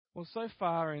Well, so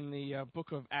far in the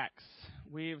book of Acts,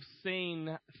 we've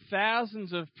seen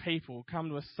thousands of people come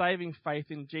to a saving faith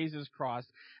in Jesus Christ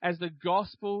as the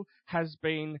gospel has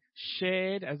been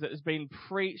shared, as it has been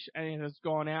preached, and it has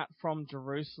gone out from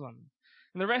Jerusalem.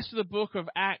 And the rest of the book of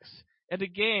Acts, it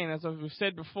again, as we've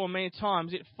said before many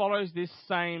times, it follows this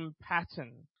same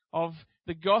pattern of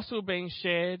the gospel being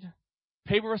shared,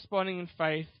 people responding in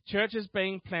faith, churches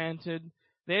being planted,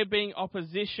 there being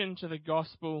opposition to the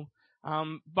gospel,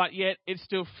 but yet it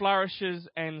still flourishes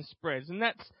and spreads. And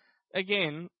that's,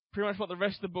 again, pretty much what the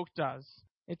rest of the book does.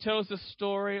 It tells the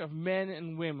story of men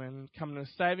and women coming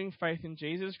to saving faith in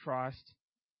Jesus Christ,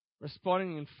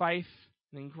 responding in faith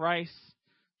and in grace,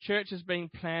 churches being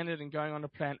planted and going on to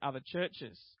plant other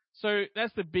churches. So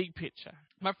that's the big picture.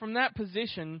 But from that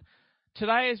position,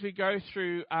 today as we go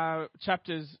through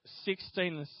chapters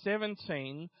 16 and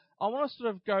 17, I want to sort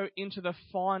of go into the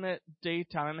finer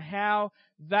detail and how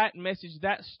that message,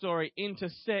 that story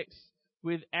intersects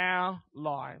with our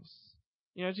lives.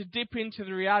 You know, to dip into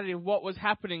the reality of what was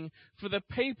happening for the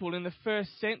people in the first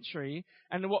century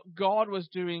and what God was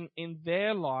doing in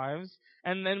their lives.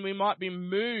 And then we might be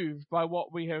moved by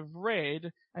what we have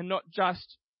read and not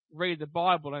just read the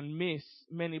Bible and miss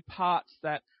many parts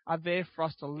that are there for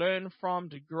us to learn from,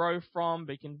 to grow from,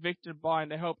 be convicted by,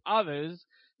 and to help others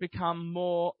become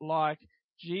more like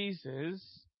Jesus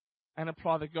and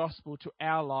apply the gospel to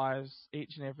our lives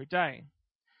each and every day.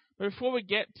 But before we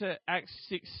get to Acts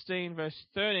 16 verse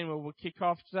 13, where we'll kick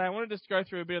off today, I want to just go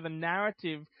through a bit of the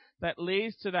narrative that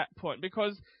leads to that point,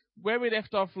 because where we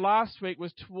left off last week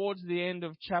was towards the end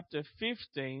of chapter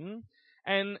 15,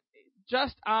 and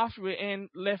just after we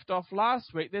left off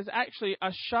last week, there's actually a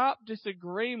sharp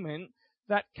disagreement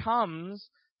that comes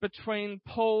between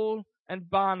Paul and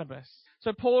Barnabas.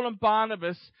 So Paul and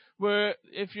Barnabas were,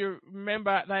 if you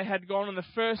remember, they had gone on the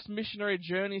first missionary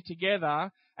journey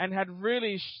together and had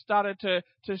really started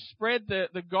to spread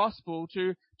the gospel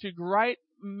to great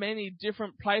many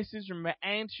different places. Remember,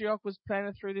 Antioch was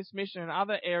planted through this mission and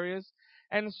other areas.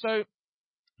 And so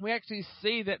we actually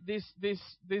see that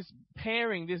this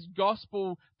pairing, this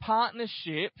gospel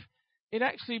partnership, it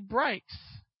actually breaks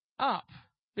up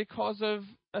because of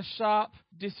a sharp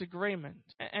disagreement.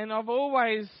 And I've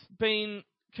always been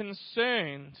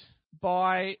concerned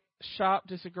by sharp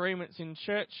disagreements in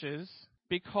churches,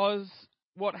 because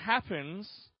what happens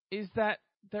is that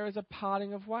there is a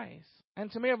parting of ways.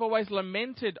 And to me, I've always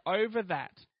lamented over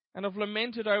that. And I've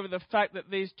lamented over the fact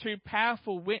that these two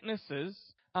powerful witnesses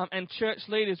and church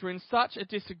leaders were in such a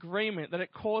disagreement that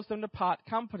it caused them to part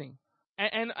company.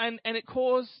 And it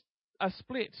caused a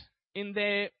split in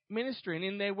their ministry and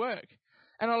in their work.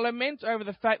 And I lament over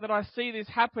the fact that I see this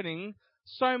happening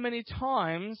so many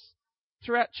times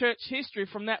throughout church history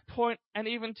from that point, and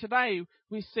even today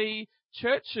we see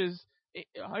churches,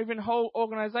 even whole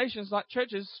organizations like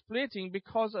churches, splitting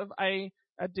because of a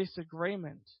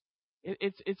disagreement.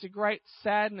 It's a great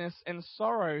sadness and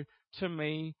sorrow to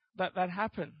me that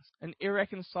happens. An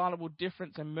irreconcilable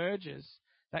difference emerges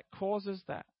that causes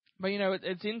that. But you know,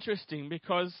 it's interesting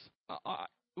because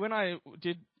when I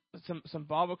did some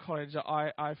Bible college,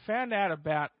 I found out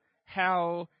about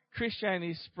how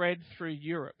Christianity spread through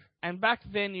Europe. And back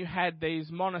then you had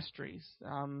these monasteries,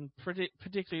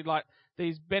 particularly like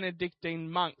these Benedictine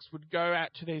monks would go out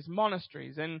to these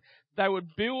monasteries, and they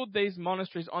would build these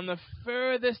monasteries on the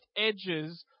furthest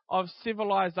edges of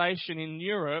civilization in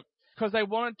Europe, because they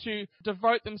wanted to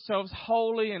devote themselves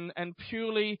wholly and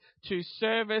purely to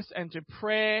service and to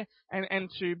prayer and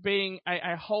to being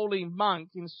a holy monk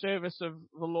in service of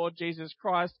the Lord Jesus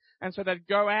Christ. And so they'd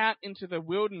go out into the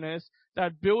wilderness,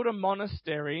 they'd build a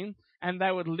monastery, and they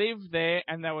would live there,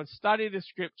 and they would study the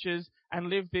scriptures and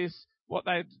live this, what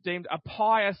they deemed a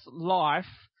pious life,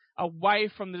 away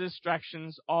from the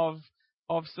distractions of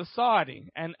society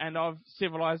and of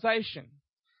civilization.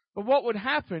 But what would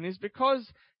happen is, because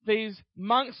these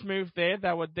monks moved there,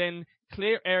 they would then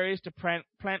clear areas to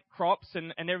plant crops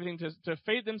and everything to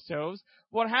feed themselves.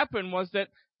 What happened was that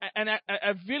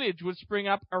a village would spring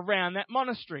up around that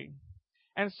monastery.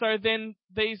 And so then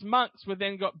these monks would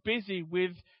then got busy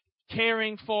with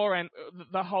caring for and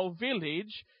the whole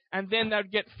village, and then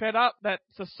they'd get fed up that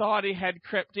society had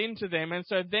crept into them. And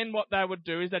so then what they would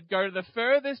do is they'd go to the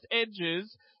furthest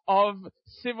edges of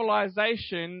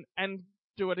civilization and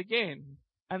do it again.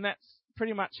 And that's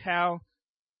pretty much how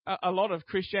a lot of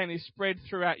Christianity spread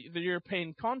throughout the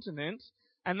European continent.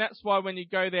 And that's why when you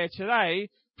go there today,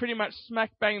 pretty much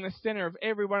smack bang in the center of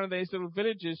every one of these little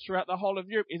villages throughout the whole of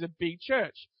Europe is a big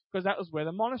church, because that was where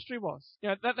the monastery was. You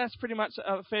know, that's pretty much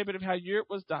a fair bit of how Europe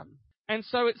was done. And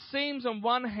so it seems on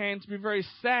one hand to be very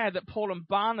sad that Paul and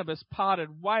Barnabas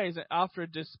parted ways after a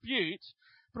dispute,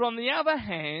 but on the other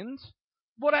hand,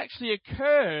 what actually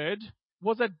occurred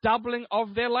was a doubling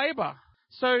of their labor.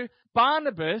 So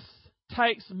Barnabas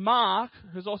takes Mark,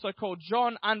 who's also called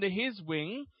John, under his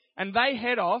wing, and they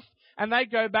head off, and they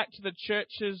go back to the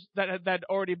churches that they'd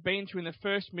already been to in the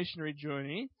first missionary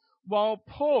journey, while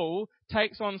Paul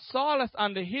takes on Silas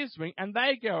under his wing, and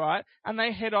they go out, and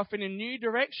they head off in a new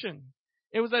direction.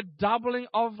 It was a doubling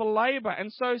of the labor.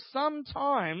 And so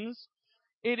sometimes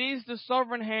it is the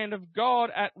sovereign hand of God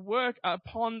at work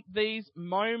upon these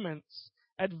moments,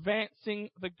 advancing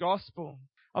the gospel.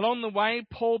 Along the way,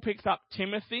 Paul picks up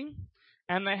Timothy,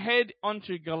 and they head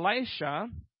onto Galatia,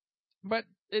 but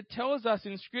it tells us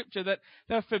in Scripture that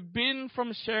they're forbidden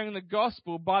from sharing the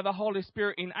gospel by the Holy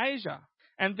Spirit in Asia.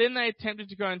 And then they attempted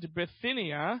to go into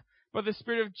Bithynia, but the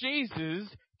Spirit of Jesus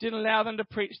didn't allow them to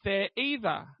preach there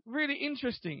either. Really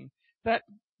interesting that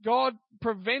God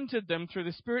prevented them through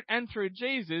the Spirit and through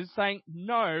Jesus, saying,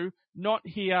 no, not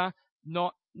here,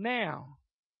 not now.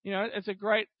 You know, it's a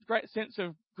great sense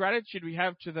of gratitude we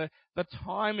have to the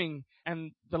timing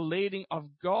and the leading of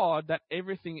God, that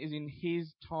everything is in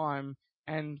His time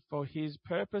and for His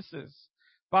purposes.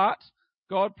 But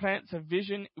God plants a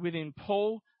vision within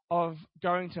Paul of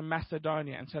going to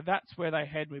Macedonia, and so that's where they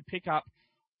head. We pick up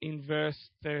in verse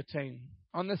 13.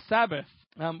 On the Sabbath,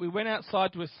 we went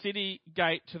outside to a city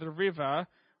gate to the river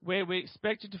where we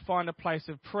expected to find a place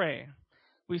of prayer.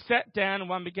 We sat down and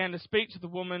one began to speak to the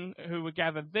women who were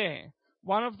gathered there.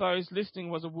 One of those listening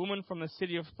was a woman from the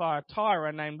city of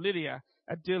Thyatira named Lydia,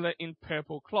 a dealer in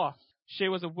purple cloth. She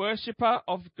was a worshipper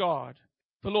of God.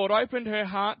 The Lord opened her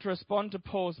heart to respond to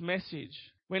Paul's message.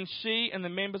 When she and the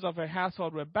members of her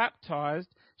household were baptized,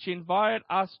 she invited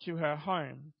us to her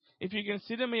home. If you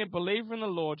consider me a believer in the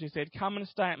Lord, she said, come and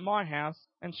stay at my house,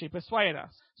 and she persuaded us.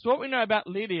 So what we know about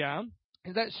Lydia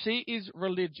is that she is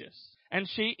religious, and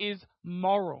she is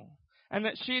moral, and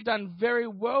that she had done very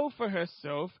well for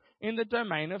herself in the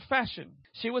domain of fashion.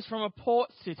 She was from a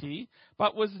port city,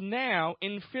 but was now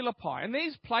in Philippi. And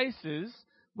these places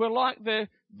were like the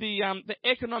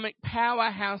economic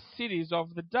powerhouse cities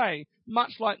of the day,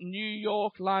 much like New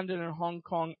York, London, and Hong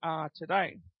Kong are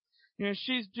today. You know,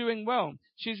 she's doing well.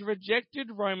 She's rejected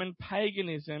Roman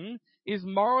paganism, is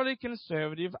morally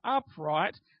conservative,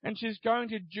 upright, and she's going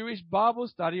to Jewish Bible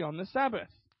study on the Sabbath.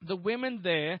 The women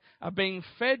there are being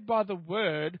fed by the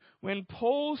word when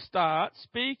Paul starts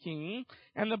speaking,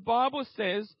 and the Bible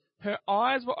says her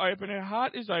eyes were open, her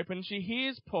heart is open, she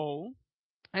hears Paul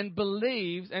and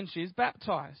believes, and she's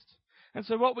baptized. And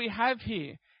so what we have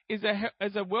here is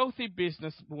a wealthy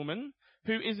businesswoman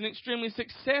who is an extremely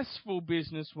successful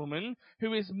businesswoman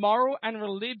who is moral and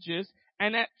religious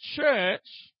and at church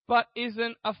but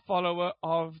isn't a follower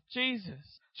of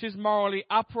Jesus. She's morally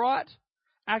upright,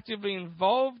 actively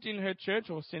involved in her church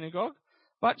or synagogue,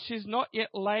 but she's not yet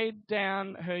laid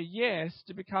down her yes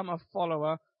to become a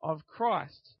follower of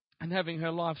Christ and having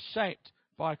her life shaped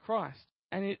by Christ.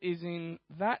 And it is in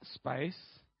that space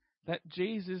that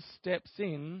Jesus steps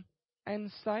in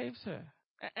and saves her.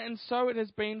 And so it has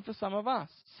been for some of us.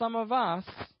 Some of us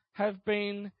have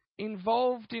been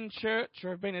involved in church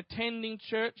or have been attending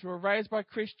church or were raised by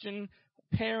Christian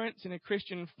parents in a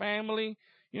Christian family.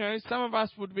 You know, some of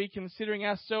us would be considering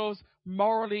ourselves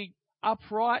morally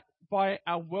upright by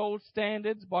our world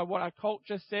standards, by what our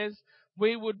culture says.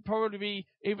 We would probably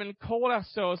even call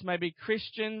ourselves maybe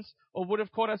Christians, or would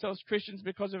have called ourselves Christians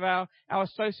because of our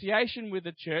association with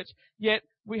the church, yet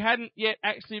we hadn't yet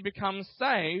actually become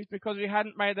saved because we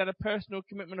hadn't made that a personal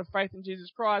commitment of faith in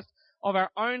Jesus Christ of our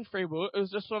own free will. It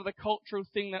was just sort of the cultural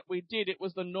thing that we did. It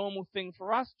was the normal thing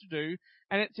for us to do.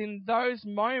 And it's in those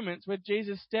moments where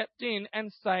Jesus stepped in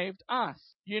and saved us.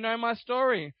 You know my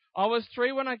story. I was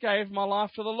 3 when I gave my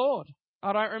life to the Lord.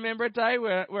 I don't remember a day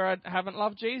where I haven't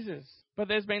loved Jesus. But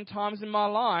there's been times in my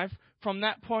life from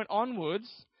that point onwards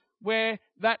where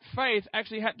that faith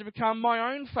actually had to become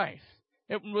my own faith.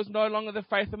 It was no longer the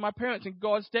faith of my parents, and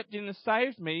God stepped in and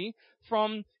saved me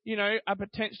from,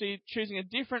 potentially choosing a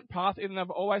different path, even though I've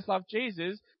always loved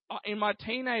Jesus. In my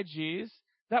teenage years,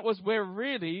 that was where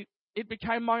really it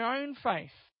became my own faith.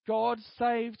 God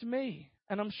saved me.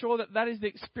 And I'm sure that is the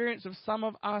experience of some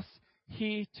of us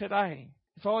here today.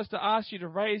 If I was to ask you to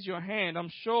raise your hand,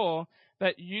 I'm sure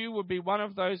that you would be one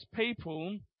of those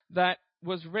people that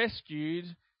was rescued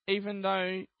even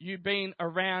though you've been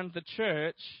around the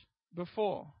church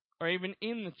before, or even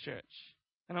in the church.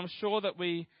 And I'm sure that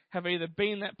we have either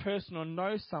been that person or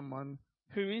know someone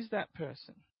who is that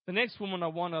person. The next woman I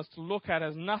want us to look at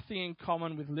has nothing in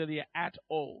common with Lydia at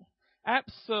all.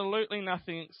 Absolutely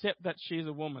nothing except that she's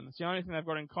a woman. It's the only thing they've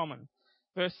got in common.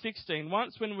 Verse 16,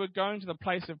 once when we were going to the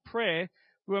place of prayer,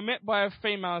 we were met by a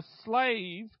female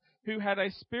slave who had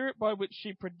a spirit by which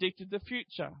she predicted the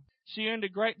future. She earned a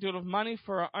great deal of money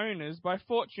for her owners by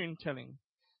fortune telling.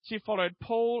 She followed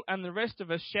Paul and the rest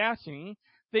of us shouting,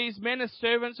 "These men are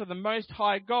servants of the Most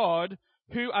High God,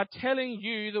 who are telling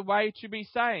you the way to be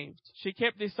saved." She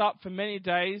kept this up for many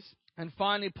days, and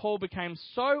finally Paul became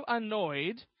so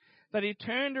annoyed that he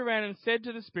turned around and said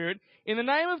to the Spirit, "In the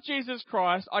name of Jesus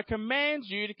Christ, I command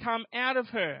you to come out of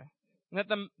her." And at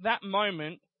that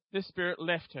moment, the Spirit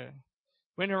left her.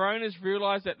 When her owners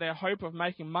realized that their hope of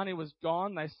making money was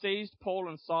gone, they seized Paul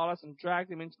and Silas and dragged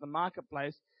them into the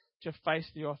marketplace to face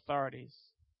the authorities.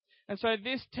 And so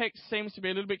this text seems to be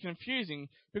a little bit confusing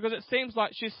because it seems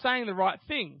like she's saying the right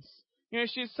things.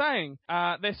 She's saying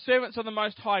they're servants of the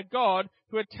Most High God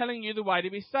who are telling you the way to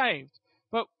be saved.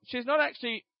 But she's not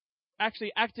actually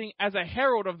acting as a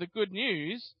herald of the good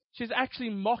news. She's actually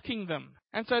mocking them.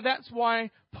 And so that's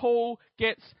why Paul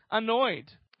gets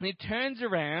annoyed. And he turns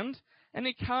around and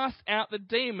he casts out the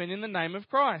demon in the name of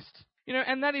Christ.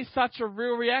 And that is such a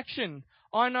real reaction.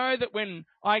 I know that when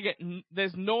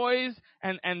there's noise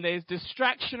and there's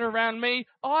distraction around me,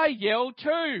 I yell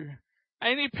too.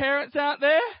 Any parents out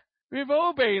there? We've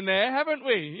all been there, haven't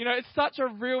we? It's such a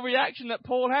real reaction that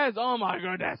Paul has. Oh my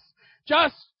goodness.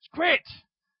 Just quit.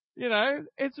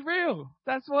 It's real.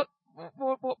 That's what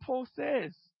Paul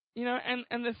says.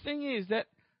 And the thing is that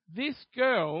this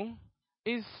girl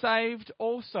is saved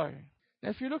also. Now,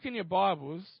 if you look in your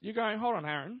Bibles, you're going, hold on,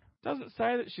 Aaron. It doesn't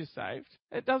say that she's saved.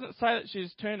 It doesn't say that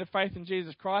she's turned to faith in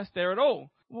Jesus Christ there at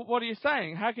all. What are you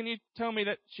saying? How can you tell me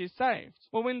that she's saved?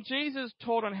 Well, when Jesus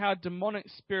taught on how demonic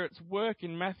spirits work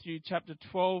in Matthew chapter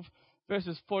 12,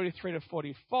 verses 43 to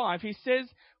 45, he says,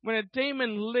 when a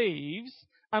demon leaves,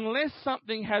 unless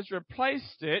something has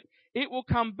replaced it, it will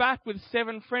come back with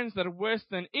 7 friends that are worse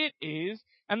than it is,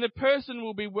 and the person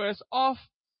will be worse off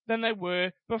than they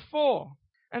were before.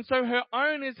 And so her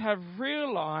owners have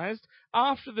realized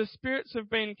after the spirits have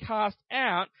been cast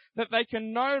out that they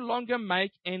can no longer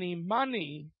make any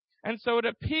money. And so it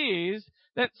appears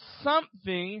that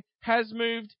something has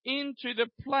moved into the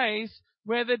place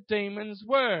where the demons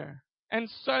were. And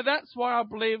so that's why I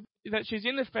believe that she's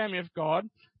in the family of God,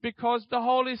 because the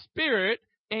Holy Spirit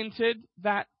entered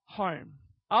that home.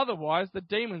 Otherwise, the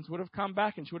demons would have come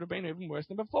back and she would have been even worse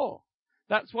than before.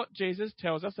 That's what Jesus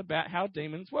tells us about how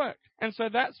demons work. And so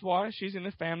that's why she's in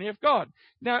the family of God.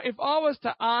 Now, if I was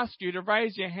to ask you to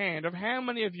raise your hand of how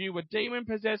many of you were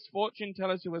demon-possessed fortune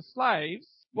tellers who were slaves,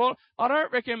 well, I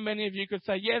don't reckon many of you could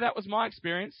say, yeah, that was my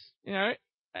experience.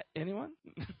 Anyone?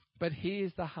 But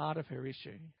here's the heart of her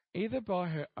issue. Either by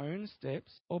her own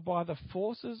steps or by the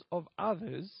forces of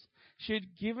others, she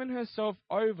had given herself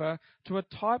over to a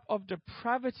type of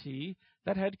depravity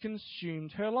that had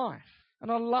consumed her life.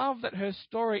 And I love that her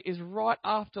story is right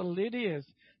after Lydia's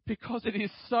because it is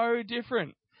so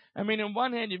different. I mean, on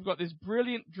one hand, you've got this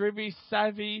brilliant, driven,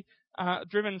 savvy,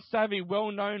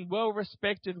 well-known,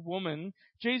 well-respected woman.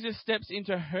 Jesus steps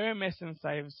into her mess and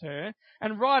saves her.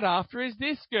 And right after is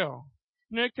this girl.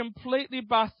 Completely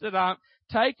busted up,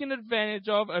 taken advantage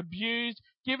of, abused,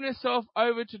 given herself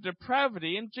over to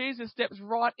depravity. And Jesus steps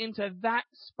right into that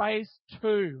space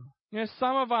too.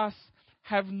 Some of us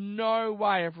have no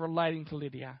way of relating to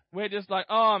Lydia. We're just like,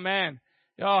 oh man,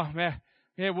 yeah,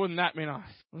 wouldn't that be nice?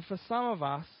 Well, for some of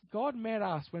us, God met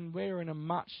us when we were in a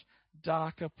much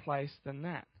darker place than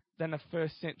that, than a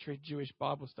first century Jewish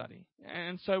Bible study.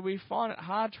 And so we find it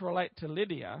hard to relate to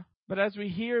Lydia, but as we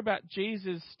hear about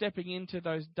Jesus stepping into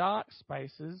those dark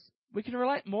spaces, we can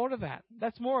relate more to that.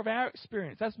 That's more of our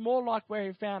experience. That's more like where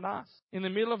he found us. In the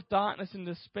middle of darkness and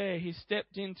despair, he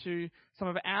stepped into some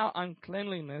of our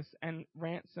uncleanliness and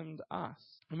ransomed us.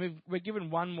 And we're given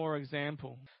one more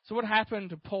example. So what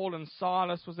happened to Paul and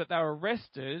Silas was that they were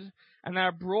arrested and they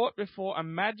were brought before a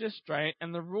magistrate,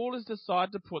 and the rulers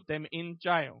decided to put them in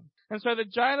jail. And so the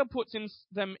jailer puts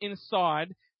them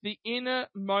inside the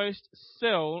innermost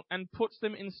cell and puts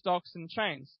them in stocks and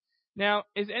chains. Now,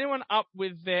 is anyone up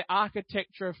with their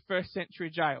architecture of first century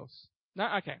jails? No?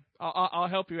 Okay. I'll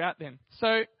help you out then.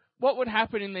 So what would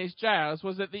happen in these jails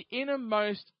was that the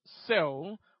innermost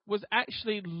cell was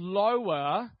actually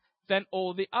lower than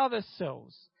all the other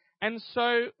cells. And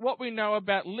so what we know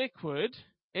about liquid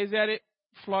is that it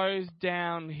flows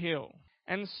downhill.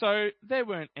 And so there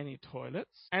weren't any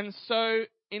toilets. And so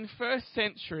in first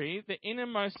century, the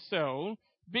innermost cell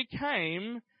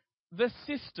became the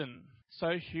cistern.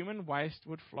 So human waste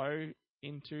would flow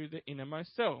into the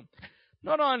innermost cell.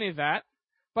 Not only that,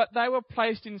 but they were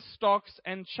placed in stocks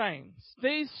and chains.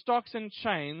 These stocks and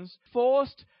chains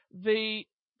forced the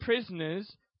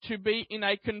prisoners to be in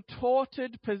a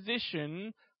contorted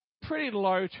position pretty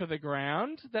low to the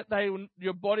ground that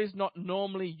your body's not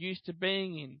normally used to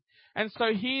being in. And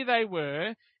so here they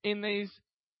were in these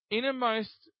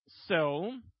innermost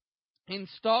cell, in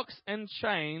stocks and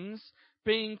chains,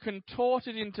 being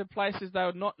contorted into places they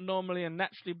would not normally and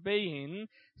naturally be in,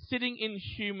 sitting in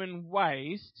human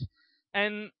waste.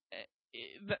 And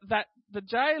that the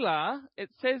jailer, it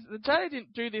says the jailer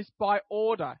didn't do this by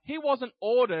order. He wasn't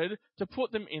ordered to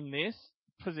put them in this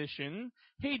position.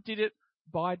 He did it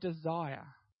by desire.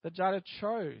 The jailer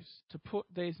chose to put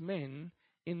these men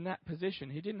in that position.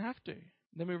 He didn't have to.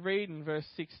 Then we read in verse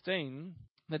 16,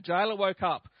 the jailer woke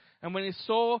up, and when he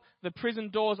saw the prison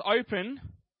doors open,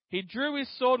 he drew his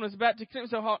sword and was about to kill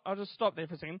himself. I'll just stop there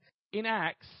for a second. In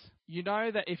Acts, you know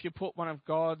that if you put one of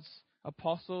God's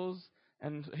apostles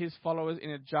and his followers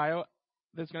in a jail,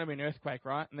 there's going to be an earthquake,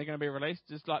 right? And they're going to be released.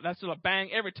 That's just like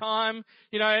bang, every time,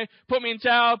 put me in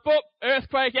jail, boop,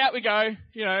 earthquake, out we go,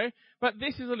 But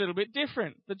this is a little bit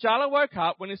different. The jailer woke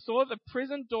up when he saw the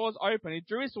prison doors open. He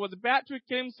drew his sword, was about to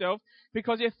kill himself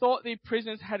because he thought the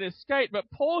prisoners had escaped.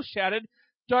 But Paul shouted,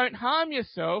 "Don't harm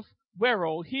yourself, we're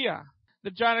all here."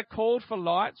 The jailer called for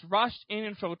lights, rushed in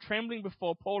and fell trembling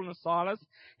before Paul and Silas.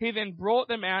 He then brought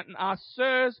them out and asked,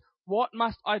 "Sirs, what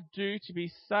must I do to be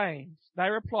saved?" They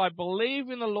replied, "Believe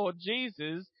in the Lord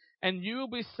Jesus, and you will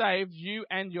be saved, you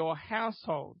and your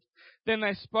household." Then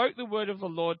they spoke the word of the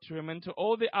Lord to him and to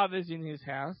all the others in his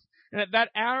house. And at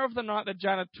that hour of the night the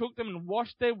jailer took them and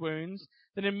washed their wounds.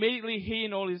 Then immediately he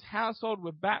and all his household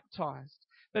were baptized.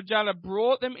 The jailer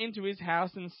brought them into his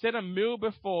house and set a meal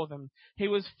before them. He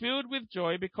was filled with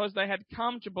joy because they had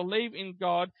come to believe in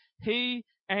God, he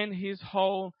and his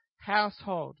whole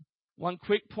household. One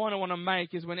quick point I want to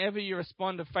make is whenever you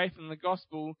respond to faith in the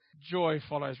gospel, joy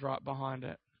follows right behind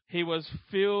it. He was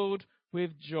filled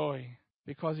with joy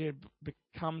because he had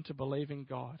come to believe in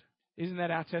God. Isn't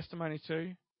that our testimony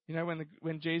too?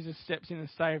 When Jesus steps in and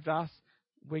saved us,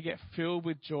 we get filled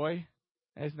with joy.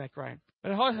 Isn't that great?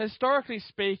 But historically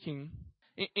speaking,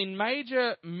 in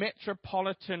major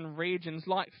metropolitan regions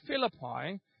like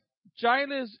Philippi,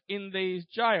 jailers in these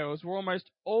jails were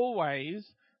almost always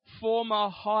former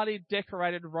highly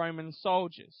decorated Roman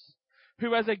soldiers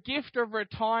who, as a gift of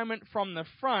retirement from the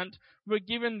front, were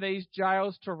given these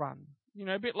jails to run.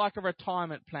 A bit like a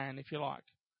retirement plan, if you like.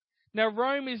 Now,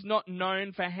 Rome is not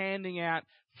known for handing out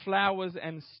flowers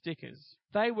and stickers.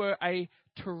 They were a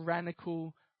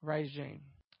tyrannical regime,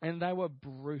 and they were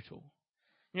brutal.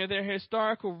 There are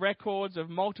historical records of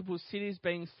multiple cities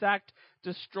being sacked,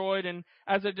 destroyed, and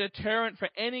as a deterrent for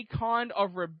any kind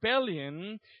of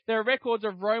rebellion, there are records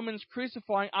of Romans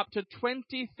crucifying up to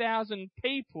 20,000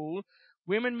 people,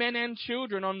 women, men, and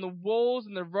children, on the walls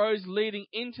and the roads leading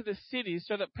into the cities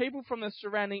so that people from the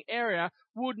surrounding area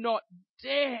would not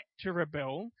dare to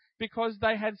rebel because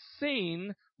they had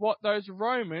seen what those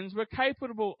Romans were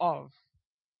capable of.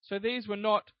 So these were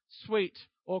not sweet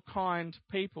or kind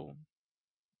people.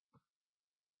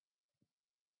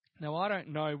 Now, I don't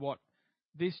know what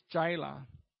this jailer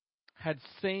had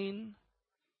seen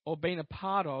or been a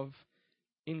part of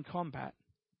in combat.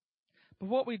 But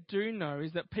what we do know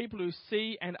is that people who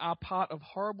see and are part of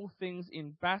horrible things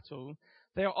in battle,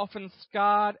 they are often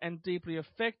scarred and deeply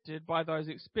affected by those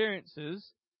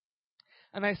experiences,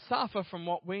 and they suffer from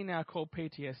what we now call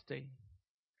PTSD.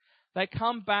 They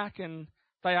come back and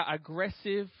they are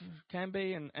aggressive, can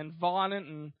be, and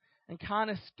violent, and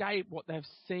can't escape what they've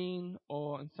seen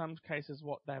or, in some cases,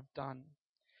 what they've done.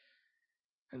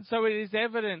 And so it is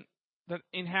evident that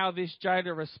in how this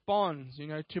jailer responds,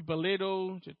 to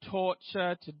belittle, to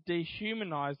torture, to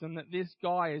dehumanize them, that this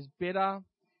guy is bitter,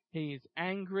 he is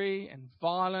angry and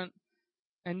violent,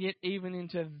 and yet even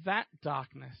into that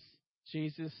darkness,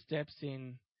 Jesus steps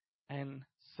in and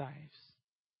saves.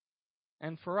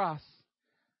 And for us,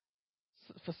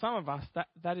 for some of us,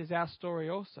 that is our story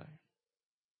also.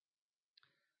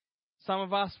 Some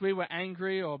of us, we were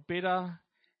angry or bitter.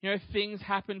 Things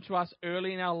happened to us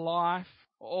early in our life,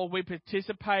 or we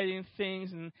participated in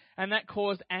things, and that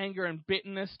caused anger and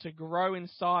bitterness to grow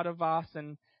inside of us,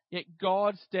 and yet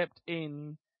God stepped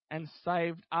in and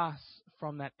saved us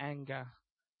from that anger,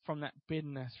 from that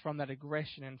bitterness, from that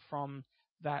aggression, and from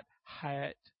that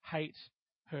hate,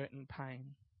 hurt, and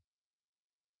pain.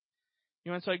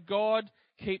 And so God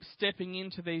keeps stepping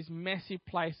into these messy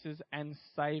places and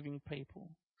saving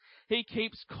people. He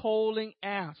keeps calling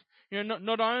out.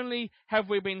 Not only have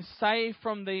we been saved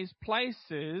from these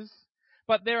places,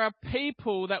 but there are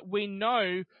people that we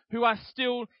know who are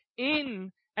still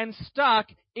in and stuck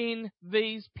in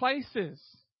these places.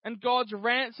 And God's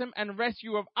ransom and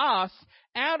rescue of us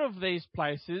out of these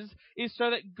places is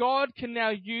so that God can now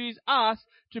use us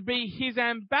to be His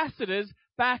ambassadors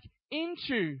back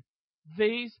into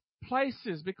these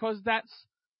places, because that's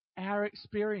our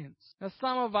experience. Now,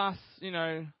 some of us,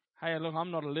 hey, look,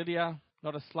 I'm not a Lydia,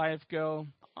 not a slave girl,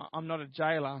 I'm not a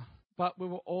jailer, but we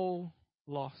were all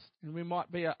lost. And we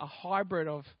might be a hybrid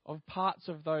of parts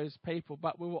of those people,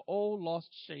 but we were all lost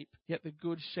sheep, yet the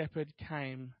Good Shepherd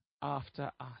came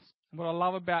after us. And what I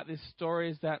love about this story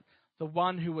is that the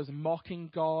one who was mocking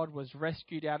God was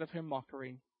rescued out of her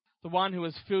mockery. The one who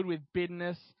was filled with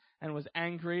bitterness and was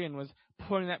angry and was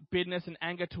putting that bitterness and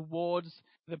anger towards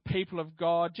the people of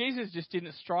God, Jesus just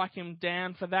didn't strike him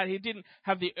down for that. He didn't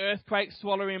have the earthquake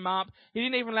swallow him up. He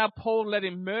didn't even allow Paul to let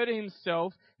him murder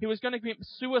himself. He was going to commit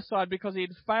suicide because he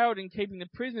had failed in keeping the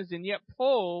prisoners in. Yet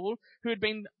Paul, who had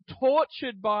been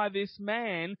tortured by this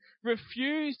man,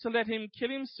 refused to let him kill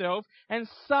himself. And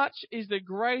such is the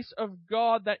grace of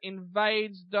God that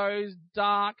invades those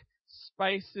dark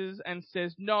spaces and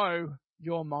says, no,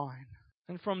 you're mine.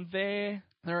 And from there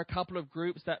are a couple of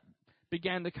groups that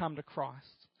began to come to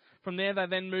Christ. From there, they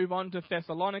then move on to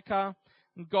Thessalonica,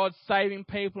 and God's saving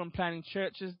people and planting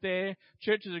churches there.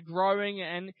 Churches are growing,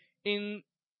 and in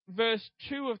verse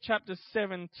 2 of chapter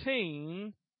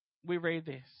 17, we read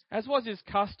this. As was his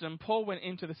custom, Paul went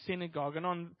into the synagogue, and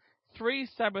on 3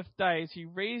 Sabbath days he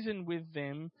reasoned with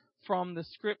them from the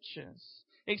Scriptures,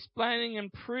 explaining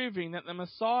and proving that the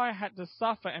Messiah had to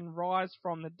suffer and rise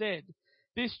from the dead.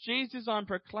 This Jesus I'm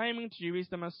proclaiming to you is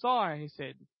the Messiah, he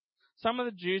said. Some of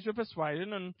the Jews were persuaded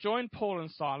and joined Paul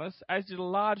and Silas, as did a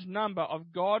large number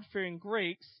of God-fearing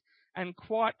Greeks and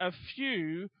quite a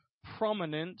few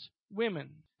prominent women.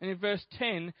 And in verse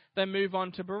 10, they move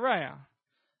on to Berea.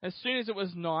 As soon as it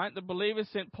was night, the believers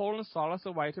sent Paul and Silas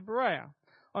away to Berea.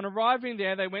 On arriving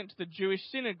there, they went to the Jewish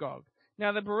synagogue.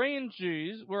 Now the Berean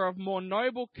Jews were of more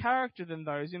noble character than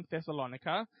those in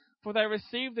Thessalonica, for they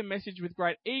received the message with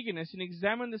great eagerness and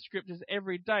examined the Scriptures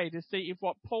every day to see if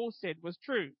what Paul said was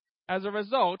true. As a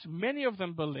result, many of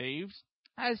them believed,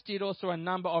 as did also a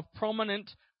number of prominent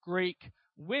Greek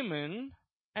women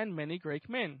and many Greek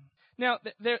men. Now,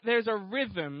 there's a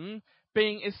rhythm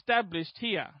being established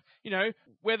here,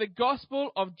 where the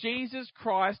gospel of Jesus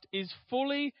Christ is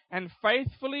fully and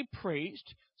faithfully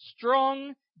preached.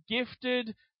 Strong,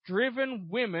 gifted, driven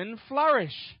women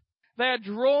flourish. They are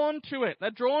drawn to it. They're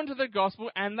drawn to the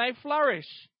gospel and they flourish.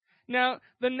 Now,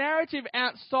 the narrative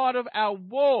outside of our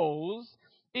walls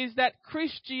is that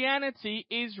Christianity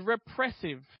is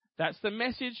repressive. That's the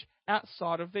message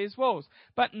outside of these walls.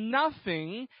 But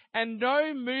nothing and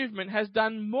no movement has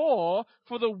done more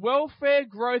for the welfare,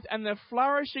 growth, and the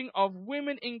flourishing of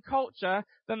women in culture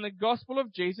than the gospel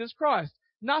of Jesus Christ.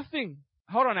 Nothing.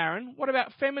 Hold on, Aaron. What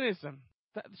about feminism?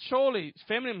 Surely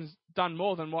feminism's done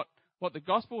more than what the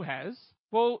gospel has.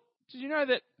 Well, did you know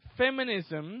that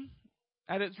feminism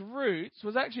at its roots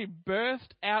was actually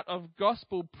birthed out of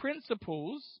gospel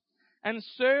principles and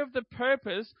served the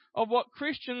purpose of what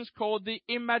Christians called the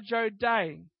Imago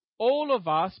Dei. All of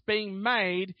us being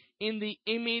made in the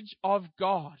image of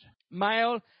God.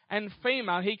 Male and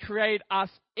female, He created us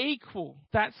equal.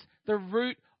 That's the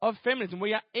root of feminism.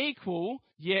 We are equal,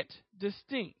 yet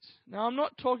distinct. Now, I'm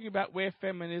not talking about where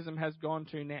feminism has gone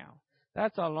to now.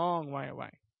 That's a long way away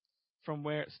from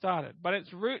where it started. But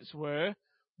its roots were,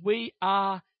 we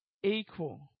are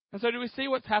equal. And so do we see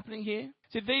what's happening here?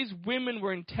 See, these women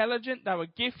were intelligent, they were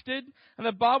gifted, and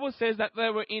the Bible says that they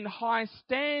were in high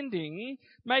standing,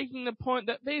 making the point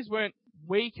that these weren't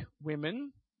weak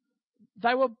women.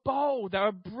 They were bold, they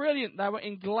were brilliant, they were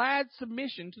in glad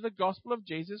submission to the gospel of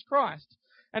Jesus Christ.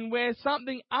 And where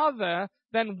something other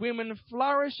than women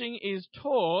flourishing is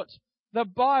taught, the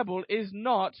Bible is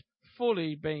not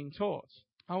fully being taught.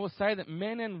 I will say that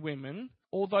men and women,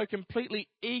 although completely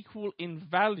equal in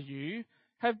value,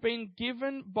 have been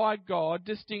given by God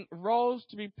distinct roles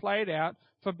to be played out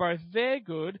for both their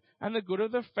good and the good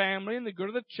of the family and the good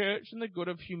of the church and the good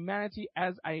of humanity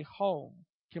as a whole.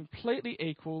 Completely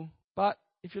equal, but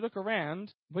if you look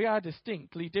around, we are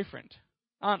distinctly different,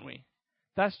 aren't we?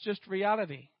 That's just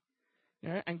reality.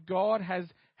 And God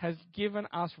has given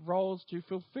us roles to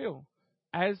fulfill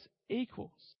as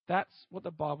equals. That's what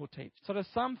the Bible teaches. So to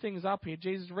sum things up here,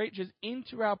 Jesus reaches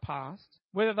into our past,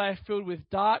 whether they are filled with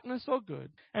darkness or good,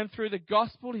 and through the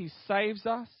gospel He saves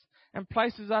us and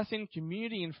places us in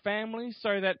community and family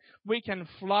so that we can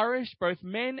flourish, both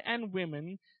men and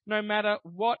women, no matter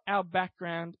what our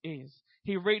background is.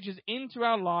 He reaches into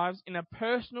our lives in a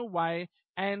personal way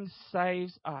and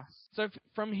saves us. So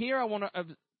from here I want to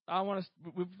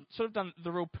we've sort of done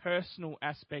the real personal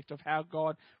aspect of how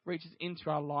God reaches into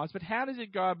our lives, but how does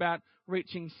it go about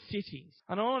reaching cities?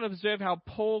 And I want to observe how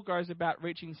Paul goes about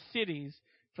reaching cities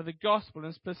for the gospel,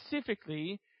 and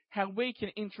specifically how we can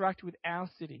interact with our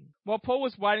city. While Paul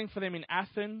was waiting for them in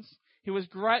Athens, he was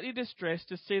greatly distressed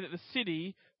to see that the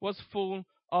city was full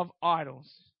of idols.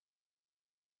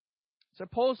 So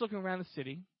Paul's looking around the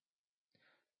city.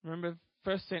 Remember,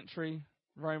 first century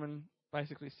Roman,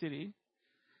 basically, city.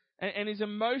 And he's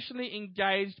emotionally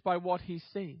engaged by what he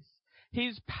sees.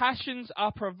 His passions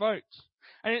are provoked.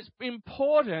 And it's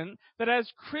important that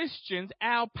as Christians,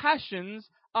 our passions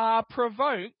are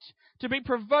provoked. To be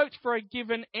provoked for a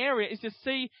given area is to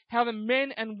see how the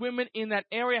men and women in that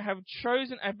area have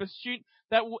chosen a pursuit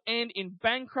that will end in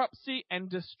bankruptcy and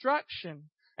destruction,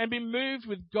 and be moved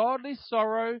with godly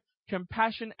sorrow,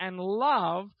 compassion, and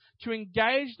love to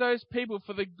engage those people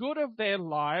for the good of their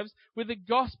lives with the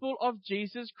gospel of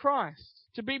Jesus Christ.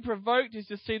 To be provoked is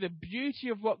to see the beauty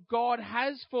of what God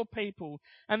has for people,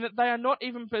 and that they are not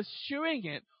even pursuing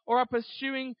it, or are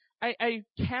pursuing a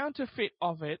counterfeit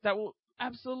of it that will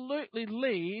absolutely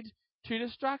lead to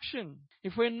destruction.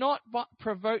 If we're not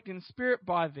provoked in spirit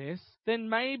by this, then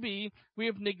maybe we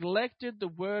have neglected the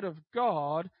Word of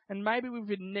God, and maybe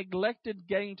we've neglected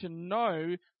getting to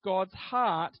know God's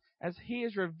heart as He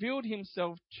has revealed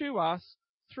Himself to us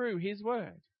through His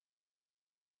Word.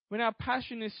 When our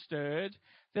passion is stirred,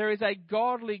 there is a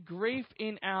godly grief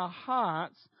in our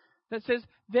hearts that says,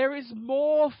 there is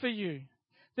more for you.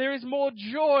 There is more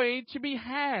joy to be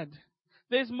had.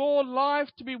 There's more life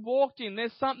to be walked in.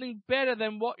 There's something better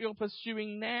than what you're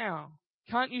pursuing now.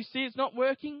 Can't you see it's not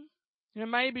working?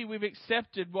 Maybe we've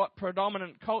accepted what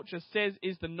predominant culture says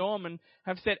is the norm and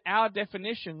have set our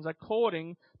definitions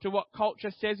according to what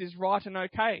culture says is right and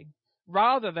okay,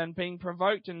 rather than being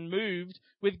provoked and moved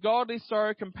with godly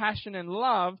sorrow, compassion, and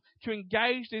love to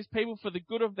engage these people for the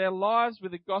good of their lives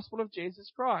with the gospel of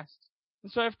Jesus Christ.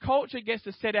 And so if culture gets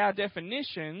to set our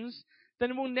definitions,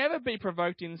 then we'll never be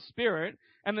provoked in spirit,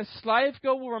 and the slave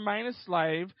girl will remain a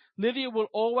slave, Lydia will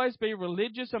always be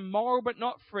religious and moral but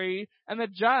not free, and the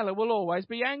jailer will always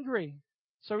be angry.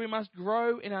 So we must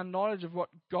grow in our knowledge of what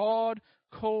God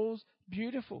calls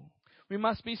beautiful. We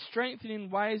must be strengthened in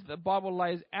ways that the Bible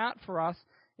lays out for us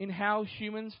in how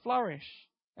humans flourish.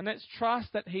 And let's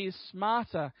trust that He is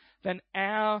smarter than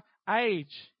our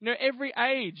age. Every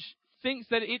age thinks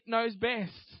that it knows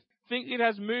best, thinks it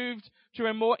has moved to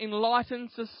a more enlightened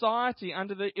society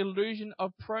under the illusion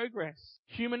of progress.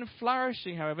 Human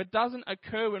flourishing, however, doesn't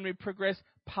occur when we progress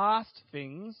past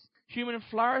things. Human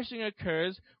flourishing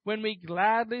occurs when we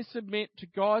gladly submit to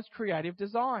God's creative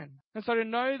design. And so to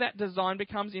know that design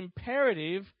becomes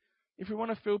imperative if we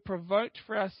want to feel provoked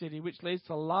for our city, which leads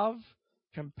to love,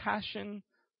 compassion,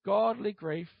 godly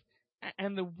grief,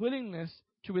 and the willingness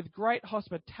to, with great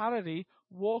hospitality,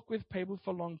 walk with people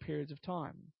for long periods of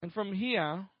time. And from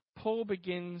here, Paul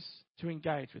begins to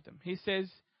engage with them. He says,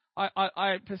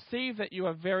 I perceive that you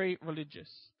are very religious.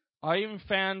 I even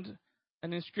found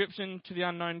an inscription to the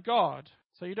unknown God.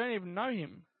 So you don't even know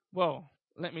Him. Well,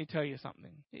 let me tell you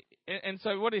something. And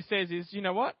so what he says is, you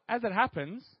know what? As it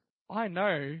happens, I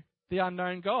know the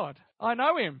unknown God. I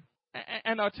know Him.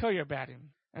 And I'll tell you about Him.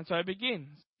 And so it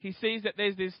begins. He sees that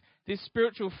there's this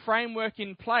spiritual framework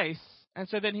in place, and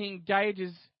so then he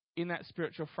engages in that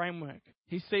spiritual framework.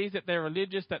 He sees that they're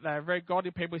religious, that they're very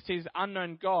godly people. He sees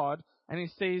unknown God, and he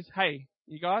sees, hey,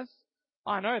 you guys,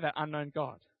 I know that unknown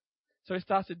God. So he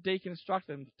starts to deconstruct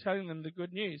them, telling them the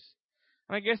good news.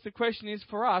 And I guess the question is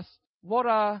for us, what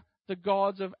are the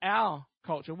gods of our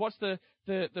culture? What's the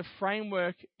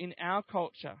framework in our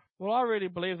culture? Well, I really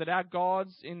believe that our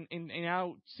gods in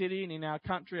our city and in our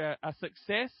country are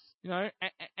success,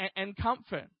 and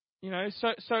comfort.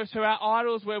 So our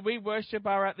idols where we worship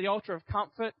are at the altar of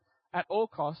comfort at all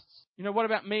costs. What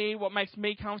about me? What makes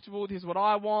me comfortable? This is what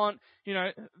I want.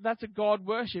 That's a God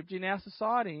worshipped in our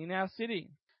society, in our city.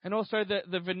 And also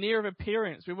the veneer of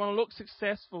appearance. We want to look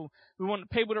successful. We want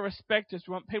people to respect us.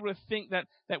 We want people to think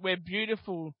that we're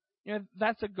beautiful.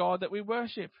 That's a God that we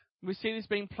worship. We see this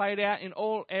being played out in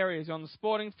all areas, on the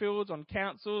sporting fields, on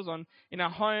councils, in our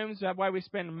homes, the way we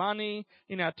spend money,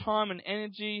 in our time and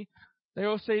energy. They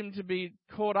all seem to be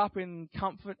caught up in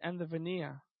comfort and the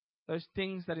veneer, those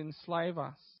things that enslave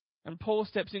us. And Paul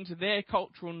steps into their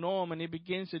cultural norm and he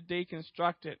begins to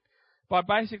deconstruct it by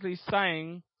basically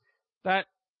saying that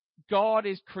God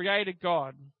is creator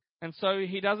God. And so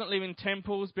He doesn't live in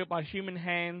temples built by human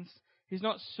hands. He's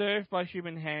not served by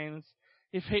human hands.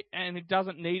 And He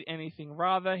doesn't need anything.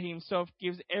 Rather, He Himself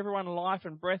gives everyone life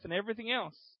and breath and everything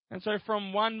else. And so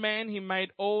from one man He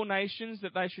made all nations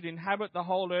that they should inhabit the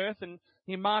whole earth. And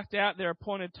He marked out their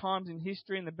appointed times in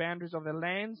history and the boundaries of their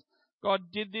lands. God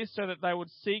did this so that they would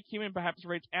seek him and perhaps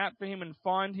reach out for him and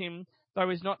find him, though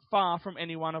he's not far from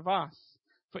any one of us.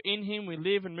 For in him we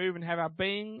live and move and have our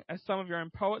being. As some of your own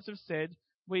poets have said,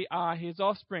 we are his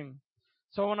offspring.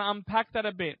 So I want to unpack that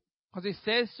a bit, because he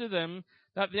says to them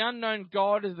that the unknown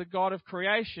God is the God of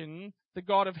creation, the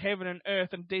God of heaven and earth,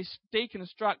 and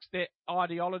deconstructs their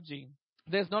ideology.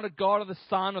 There's not a God of the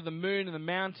sun or the moon or the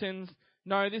mountains.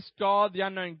 No, this God, the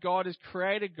unknown God, is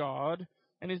creator God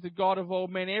and is the God of all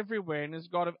men everywhere and is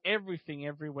God of everything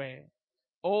everywhere.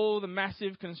 All the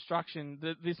massive construction,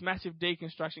 this massive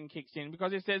deconstruction kicks in,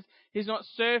 because it says he's not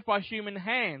served by human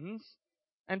hands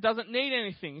and doesn't need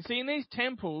anything. See, in these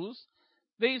temples,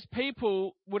 these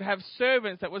people would have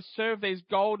servants that would serve these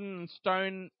golden and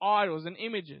stone idols and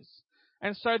images.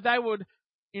 And so they would,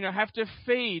 have to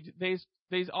feed these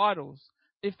idols.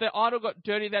 If the idol got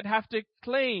dirty, they'd have to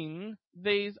clean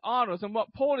these idols. And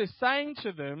what Paul is saying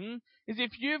to them is,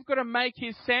 if you've got to make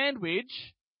his sandwich,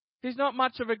 he's not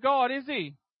much of a God, is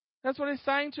he? That's what he's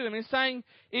saying to them. He's saying,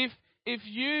 if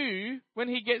you, when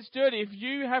he gets dirty, if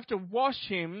you have to wash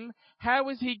him, how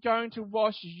is he going to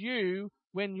wash you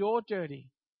when you're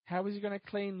dirty? How is he going to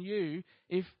clean you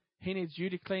if he needs you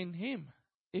to clean him?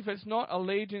 If it's not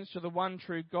allegiance to the one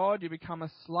true God, you become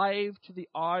a slave to the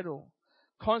idol,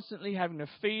 constantly having to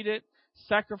feed it,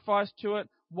 sacrifice to it,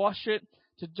 wash it,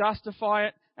 to justify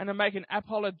it, and to make an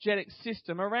apologetic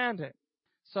system around it.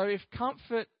 So if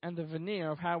comfort and the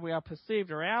veneer of how we are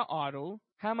perceived are our idol,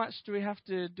 how much do we have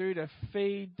to do to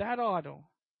feed that idol?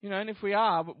 And if we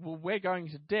are, well, we're going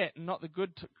to debt, and not the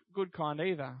good kind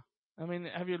either. I mean,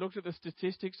 have you looked at the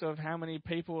statistics of how many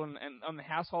people and on the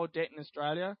household debt in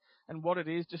Australia and what it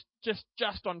is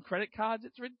just on credit cards?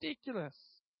 It's ridiculous.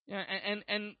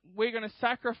 And we're going to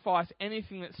sacrifice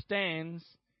anything that stands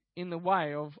in the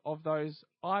way of those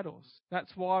idols.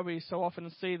 That's why we so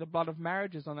often see the blood of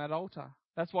marriages on that altar.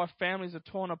 That's why families are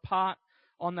torn apart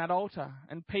on that altar,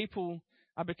 and people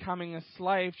are becoming a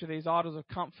slave to these idols of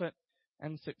comfort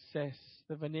and success,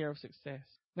 the veneer of success.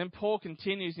 Then Paul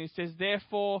continues and he says,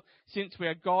 therefore, since we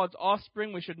are God's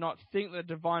offspring, we should not think that a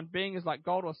divine being is like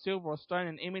gold or silver or stone,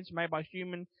 an image made by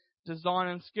human design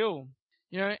and skill.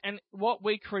 And what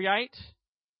we create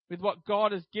with what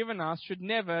God has given us should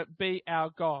never be our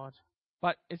God.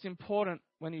 But it's important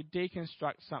when you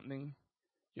deconstruct something,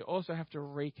 you also have to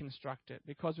reconstruct it,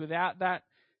 because without that,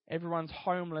 everyone's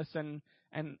homeless, and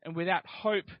without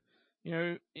hope,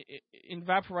 it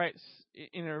evaporates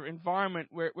in an environment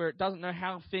where it doesn't know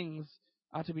how things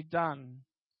are to be done.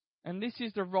 And this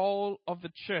is the role of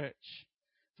the church,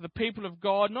 for the people of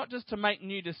God, not just to make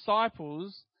new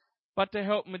disciples, but to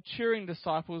help maturing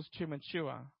disciples to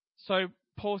mature. So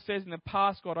Paul says, in the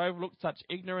past God overlooked such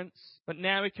ignorance, but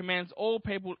now he commands all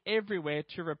people everywhere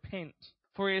to repent.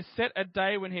 For he has set a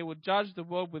day when he will judge the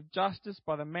world with justice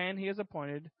by the man he has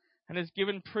appointed, and has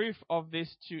given proof of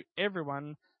this to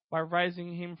everyone by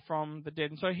raising him from the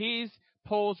dead. And so here's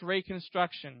Paul's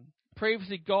reconstruction.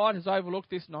 Previously, God has overlooked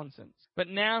this nonsense, but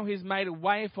now he's made a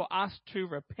way for us to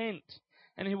repent,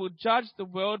 and he will judge the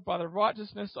world by the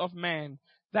righteousness of man,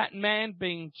 that man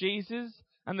being Jesus.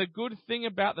 And the good thing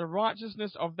about the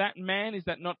righteousness of that man is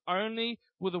that not only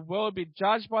will the world be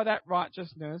judged by that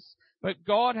righteousness, but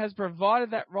God has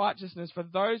provided that righteousness for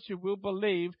those who will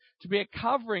believe to be a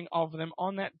covering of them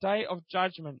on that day of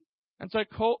judgment. And so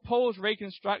Paul's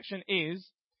reconstruction is,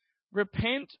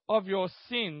 repent of your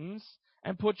sins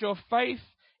and put your faith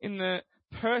in the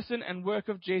person and work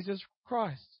of Jesus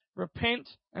Christ. Repent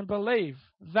and believe.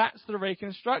 That's the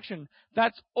reconstruction.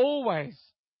 That's always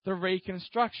the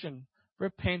reconstruction.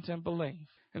 Repent and believe.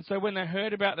 And so when they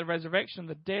heard about the resurrection of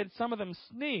the dead, some of them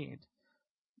sneered,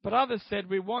 but others said,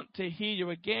 we want to hear you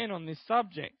again on this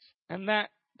subject. And that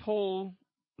Paul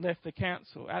left the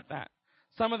council at that.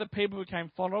 Some of the people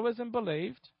became followers and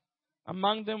believed.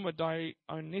 Among them were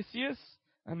Dionysius,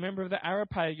 a member of the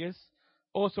Areopagus,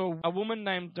 also a woman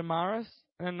named Damaris,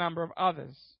 and a number of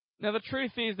others. Now the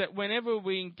truth is that whenever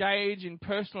we engage in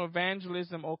personal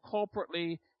evangelism or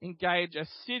corporately engage a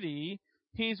city,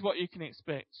 here's what you can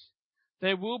expect.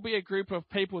 There will be a group of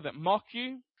people that mock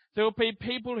you. There will be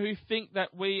people who think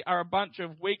that we are a bunch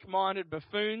of weak-minded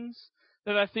buffoons,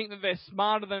 that they think that they're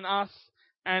smarter than us,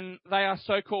 and they are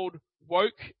so-called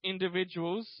woke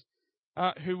individuals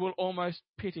who will almost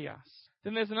pity us.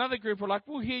 Then there's another group who are like,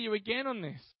 we'll hear you again on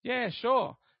this. Yeah,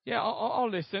 sure. Yeah, I'll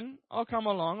listen. I'll come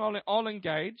along. I'll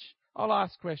engage. I'll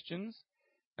ask questions.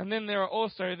 And then there are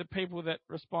also the people that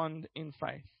respond in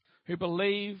faith, who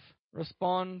believe,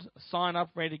 respond, sign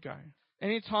up, ready to go.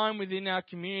 Any time within our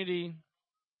community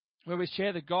where we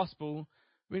share the gospel,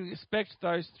 we expect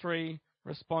those three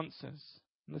responses.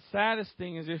 And the saddest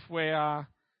thing is if we are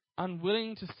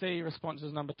unwilling to see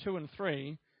responses number 2 and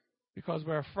 3 because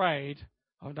we're afraid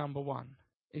of number 1.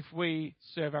 If we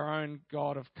serve our own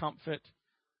God of comfort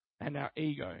and our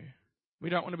ego, we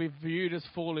don't want to be viewed as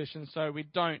foolish, and so we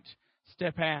don't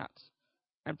step out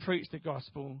and preach the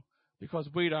gospel because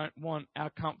we don't want our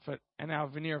comfort and our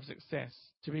veneer of success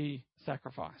to be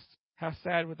sacrificed. How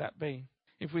sad would that be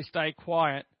if we stay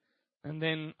quiet and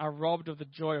then are robbed of the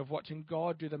joy of watching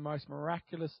God do the most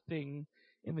miraculous thing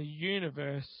in the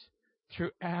universe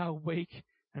through our weak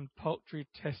and paltry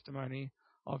testimony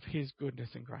of His goodness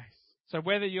and grace. So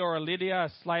whether you're a Lydia,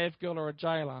 a slave girl, or a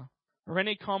jailer, or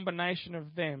any combination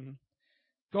of them,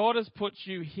 God has put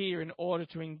you here in order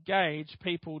to engage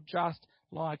people just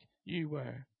like you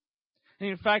were. And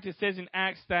in fact, it says in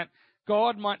Acts that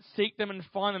God might seek them and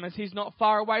find them, as He's not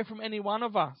far away from any one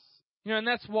of us. And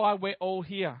that's why we're all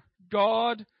here.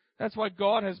 That's why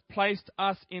God has placed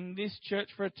us in this church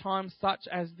for a time such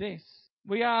as this.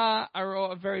 We are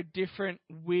a very different,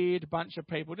 weird bunch of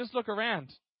people. Just look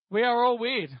around. We are all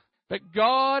weird. But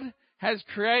God has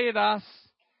created us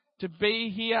to be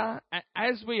here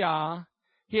as we are.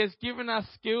 He has given us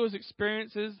skills,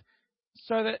 experiences,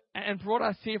 and brought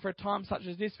us here for a time such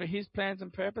as this for His plans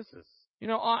and purposes.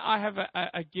 I have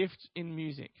a gift in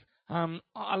music.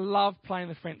 I love playing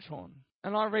the French horn.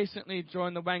 And I recently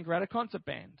joined the Wangaratta Concert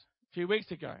Band a few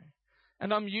weeks ago.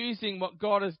 And I'm using what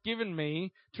God has given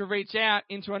me to reach out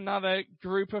into another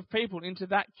group of people, into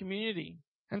that community.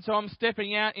 And so I'm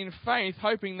stepping out in faith,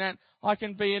 hoping that I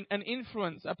can be an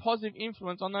influence, a positive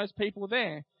influence on those people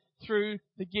there through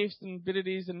the gifts and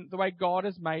abilities and the way God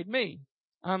has made me.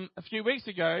 A few weeks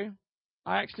ago,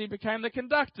 I actually became the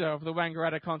conductor of the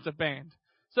Wangaratta Concert Band.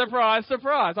 Surprise,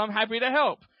 surprise. I'm happy to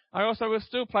help. I also will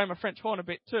still play my French horn a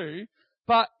bit too.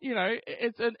 But,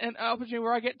 it's an opportunity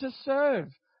where I get to serve.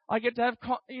 I get to have,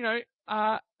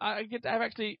 I get to have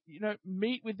actually,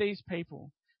 meet with these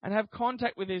people and have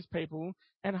contact with these people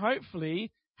and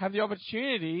hopefully have the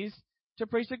opportunities to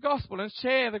preach the gospel and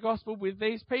share the gospel with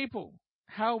these people.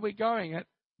 How are we going at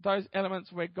those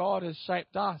elements where God has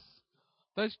shaped us?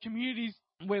 Those communities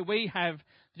where we have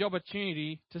the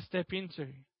opportunity to step into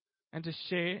and to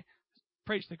share,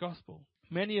 preach the gospel.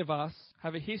 Many of us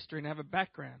have a history and have a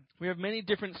background. We have many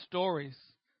different stories,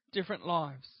 different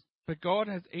lives. But God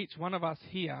has each one of us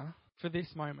here for this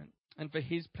moment and for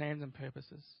His plans and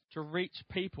purposes to reach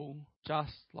people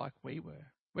just like we were.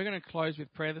 We're going to close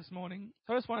with prayer this morning.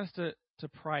 So I just want us to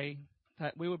pray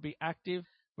that we would be active.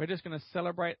 We're just going to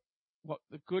celebrate what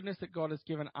the goodness that God has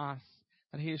given us,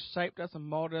 that He has shaped us and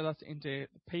molded us into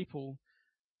people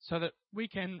so that we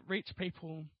can reach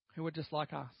people who are just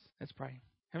like us. Let's pray.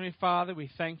 Heavenly Father,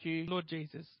 we thank You, Lord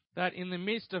Jesus, that in the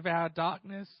midst of our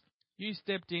darkness, You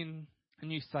stepped in and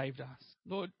You saved us.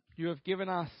 Lord, You have given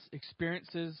us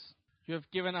experiences. You have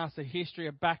given us a history,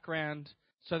 a background,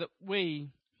 so that we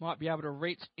might be able to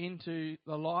reach into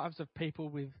the lives of people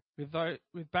with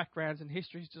backgrounds and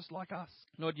histories just like us.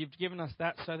 Lord, You've given us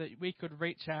that so that we could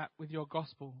reach out with Your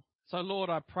gospel. So, Lord,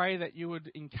 I pray that You would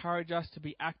encourage us to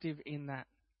be active in that,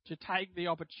 to take the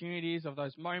opportunities of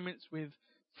those moments with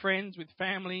friends, with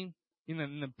family, in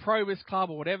the Probus Club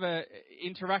or whatever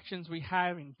interactions we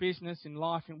have in business, in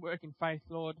life, in work, in faith,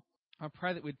 Lord. I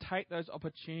pray that we'd take those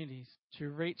opportunities to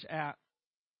reach out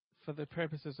for the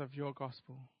purposes of Your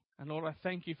gospel. And Lord, I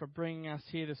thank You for bringing us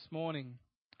here this morning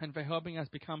and for helping us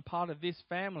become part of this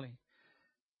family.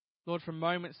 Lord, for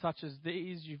moments such as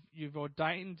these, You've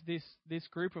ordained this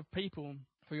group of people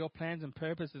for Your plans and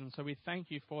purposes, and so we thank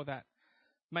You for that.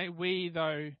 May we,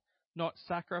 though, not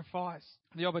sacrifice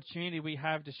the opportunity we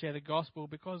have to share the gospel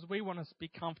because we want to be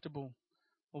comfortable,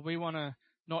 or we want to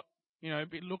not,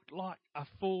 be looked like a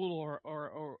fool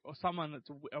or someone that's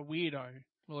a weirdo.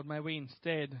 Lord, may we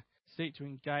instead seek to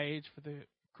engage for the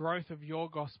growth of Your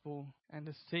gospel and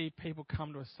to see people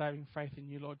come to a saving faith in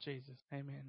You, Lord Jesus. Amen.